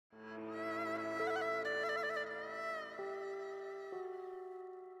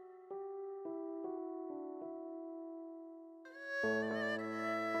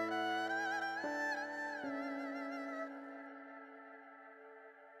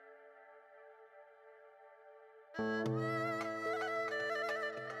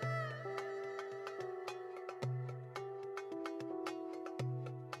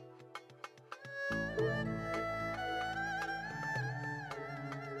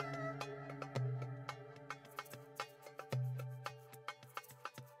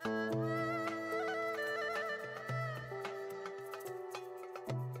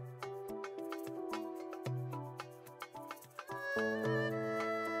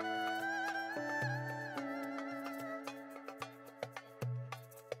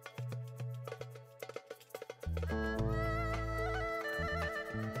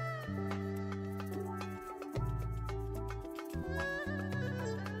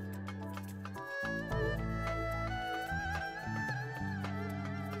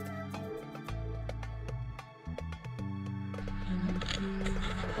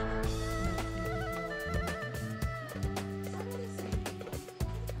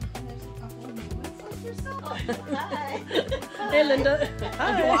Hi. Hey, Linda.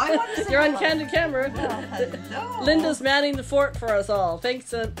 Hi. You're on candid camera. Well, hello. Linda's manning the fort for us all.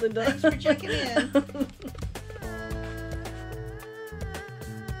 Thanks, Linda. Thanks for checking in.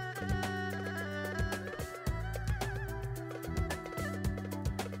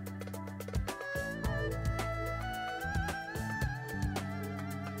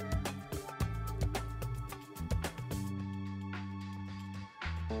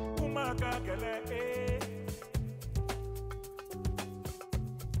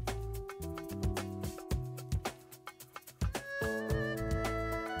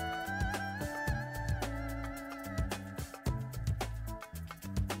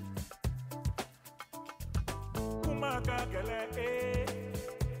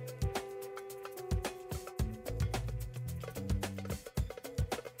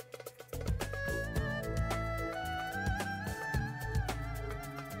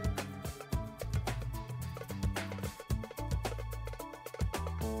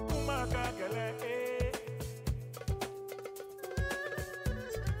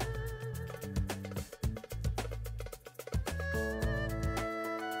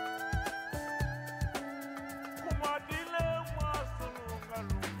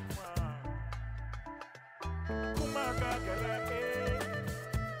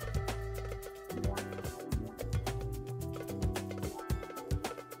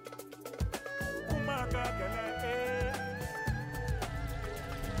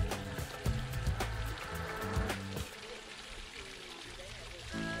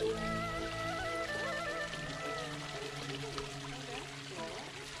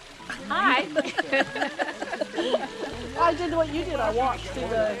 Hi. I did what you did. I walked through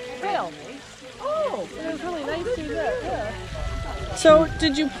the trail. Oh, it was really nice to do that. Yeah. So,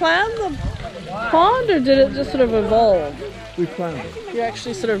 did you plan the pond, or did it just sort of evolve? We planned it. You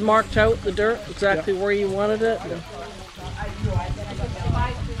actually sort of marked out the dirt exactly where you wanted it. Yeah.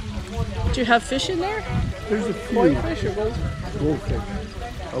 Do you have fish in there? There's a few. Koi fish or goldfish.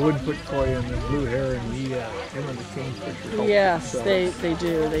 I wouldn't put koi in the blue heron, the kingfisher. Yes, so, they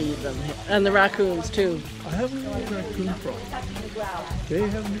do. They eat them, and the raccoons too. I haven't had a raccoon problem. They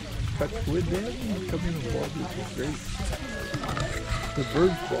haven't touched wood. They haven't come in and bothered. It's great. The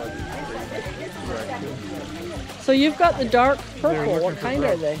birds bother raccoons. So you've got the dark purple. What kind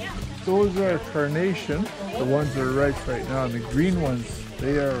are they? Those are carnation, the ones that are ripe right now, and the green ones,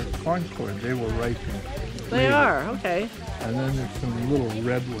 they are concord. They will ripen. They are, okay. And then there's some little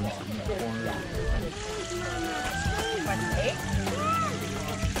red ones in the corner.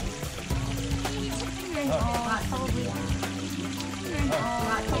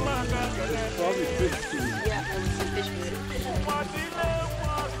 Probably fish food. Yeah, and some fish food.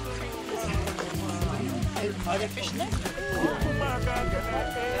 Are there fish in there?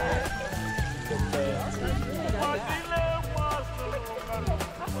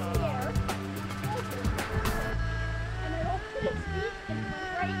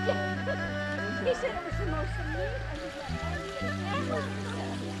 He said it was the most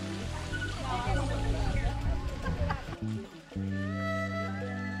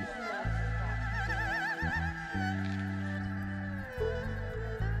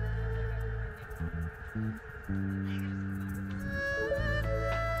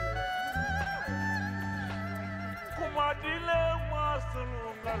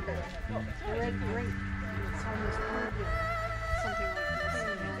Red grape. It's almost something like this.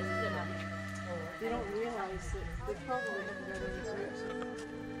 They don't realize that they probably haven't got any grapes.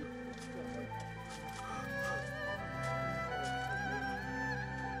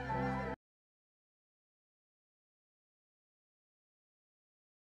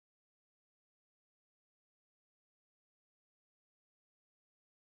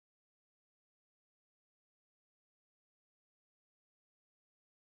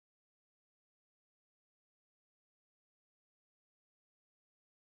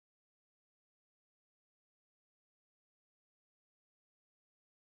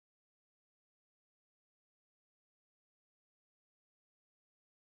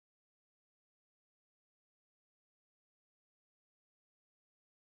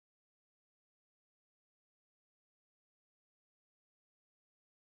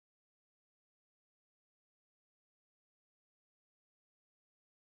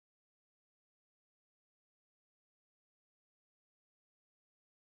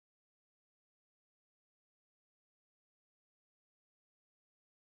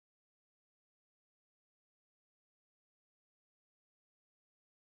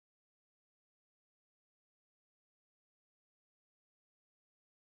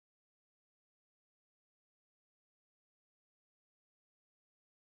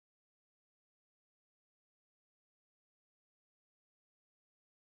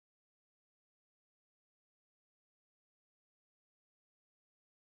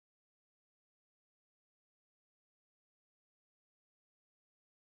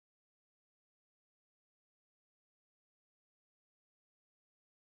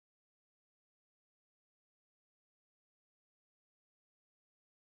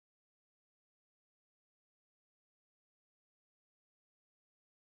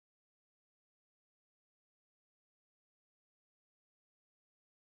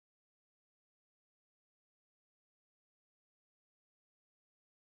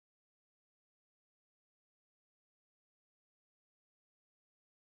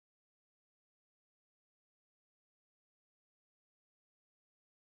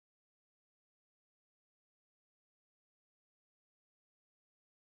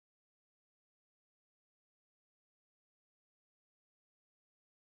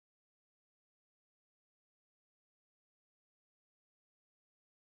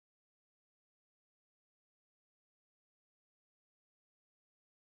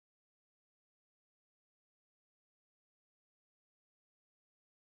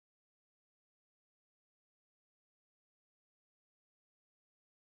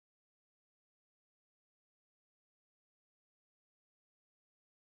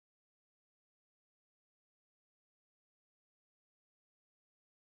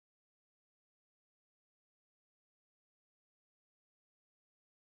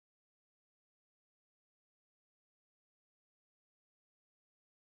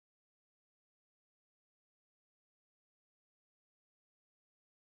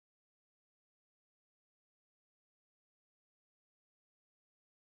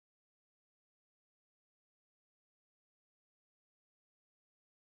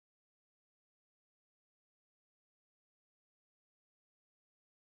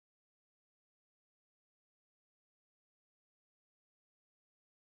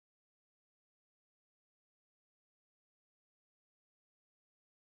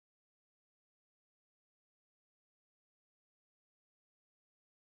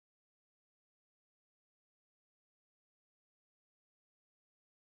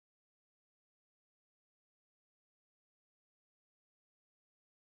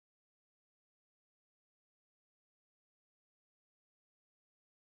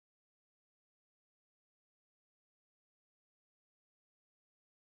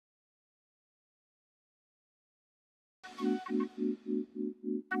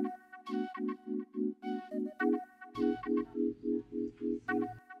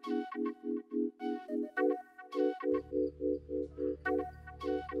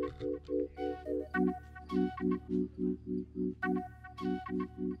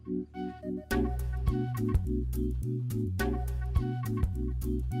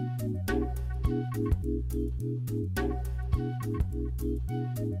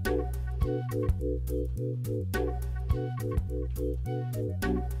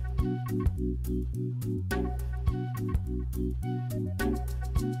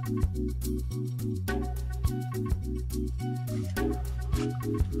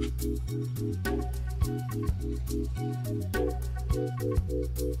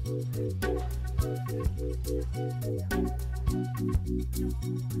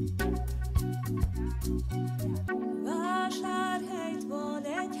 Vásárhelyt van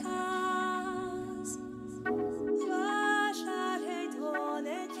egy ház, vásárhelyt van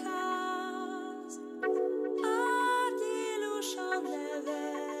egy ház, árgyélusan neve,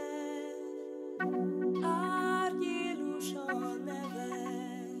 árgyélusan neve,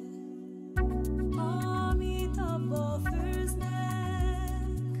 amit abba főznek,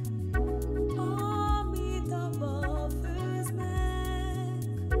 amit abba főznek,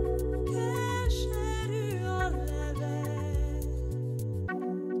 keserű a leve,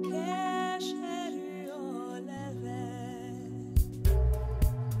 keserű a leve.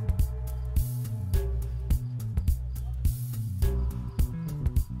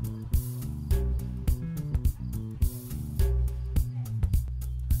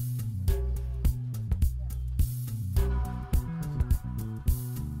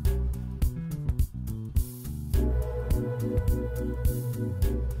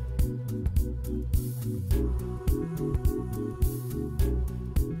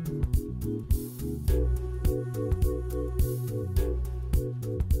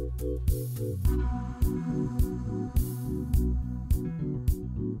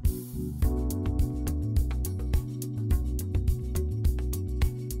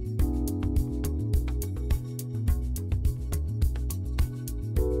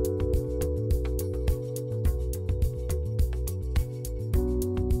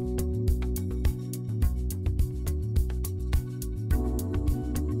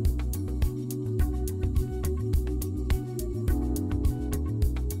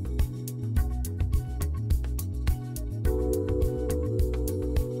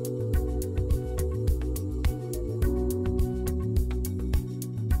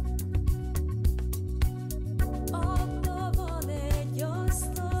 Abba van egy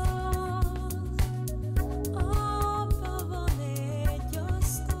asztal, abba van egy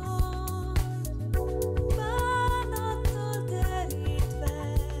asztal, bánattal terítve,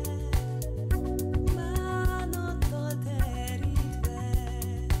 bánattal terítve.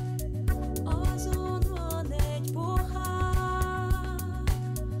 Azon van egy pohár,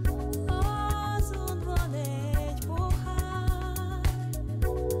 azon van egy pohár,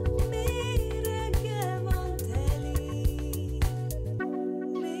 méreggel van teli,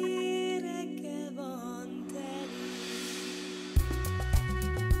 méreggel van teli.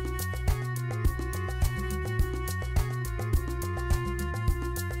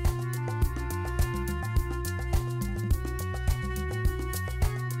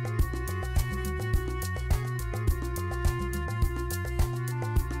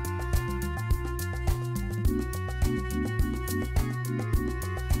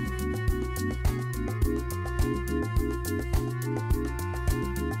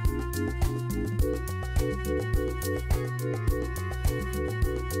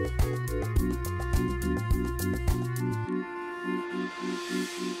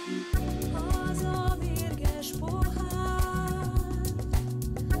 Az a mérges pohár,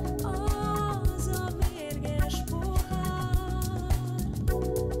 az a mérges pohár,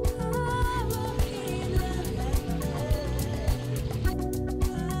 háva kéne lenne,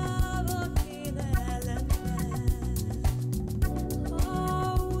 háva kéne lenne,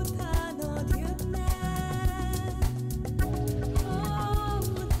 ha utánad jönne, ha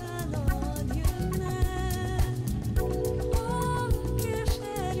utánad jönne. A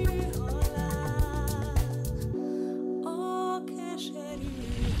keserű halál, a keserű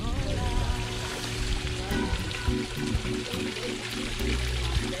halál.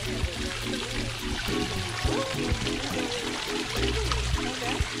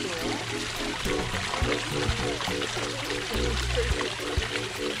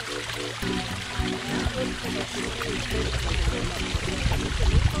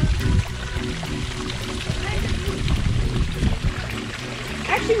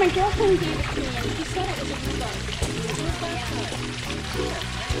 Actually, my girlfriend gave it to me and she said it was a good one.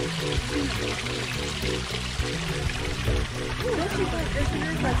 Don't you think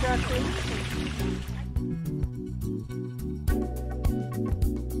visitors like that too?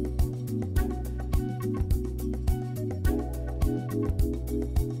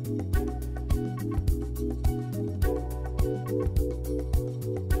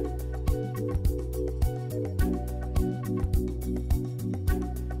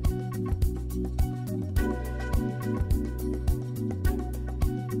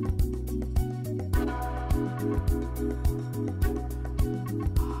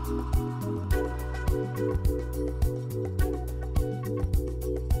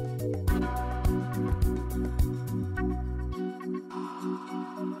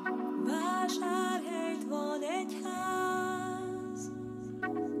 Vásárhelyt van egy ház,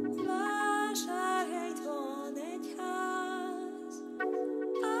 vásárhelyt van egy ház,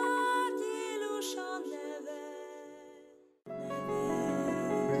 árgyélusan neve.